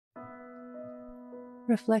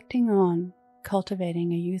reflecting on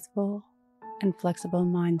cultivating a youthful and flexible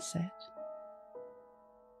mindset.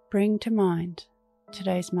 Bring to mind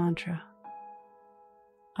today's mantra: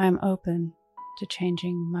 I am open to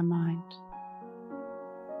changing my mind.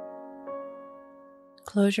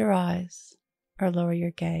 Close your eyes or lower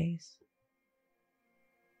your gaze.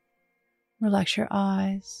 Relax your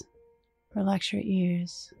eyes, relax your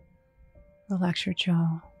ears, relax your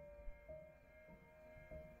jaw.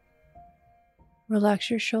 Relax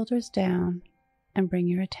your shoulders down and bring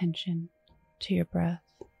your attention to your breath.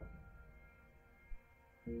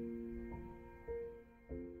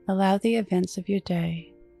 Allow the events of your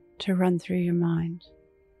day to run through your mind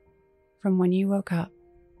from when you woke up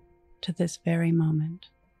to this very moment.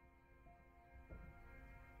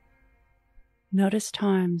 Notice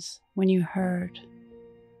times when you heard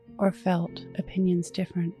or felt opinions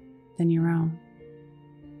different than your own.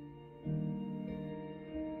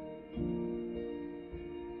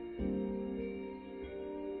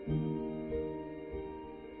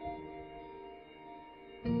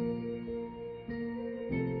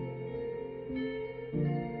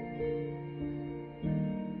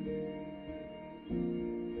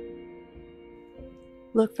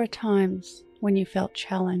 Look for times when you felt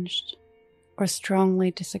challenged or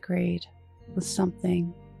strongly disagreed with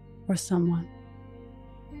something or someone.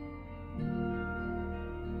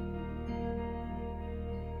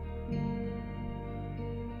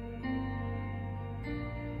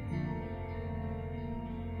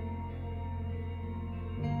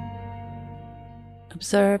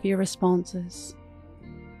 Observe your responses: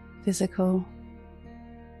 physical,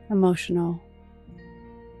 emotional,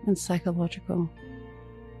 and psychological.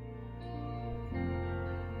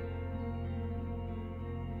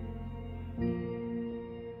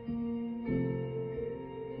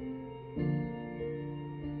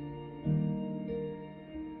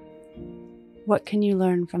 What can you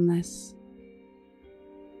learn from this?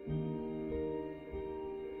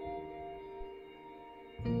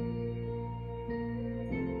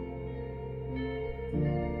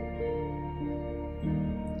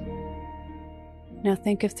 Now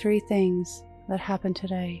think of 3 things that happened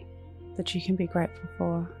today that you can be grateful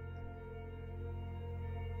for.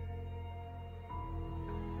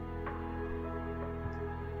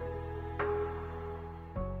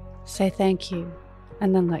 Say thank you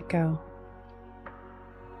and then let go.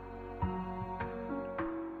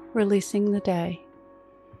 Releasing the day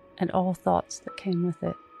and all thoughts that came with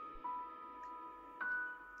it.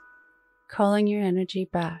 Calling your energy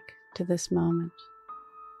back to this moment.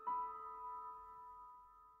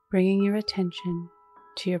 Bringing your attention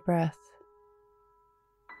to your breath.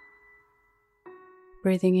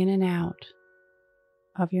 Breathing in and out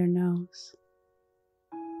of your nose.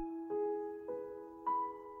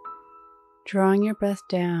 Drawing your breath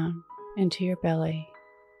down into your belly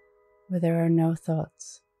where there are no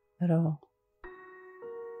thoughts at all.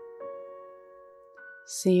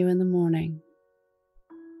 See you in the morning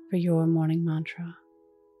for your morning mantra.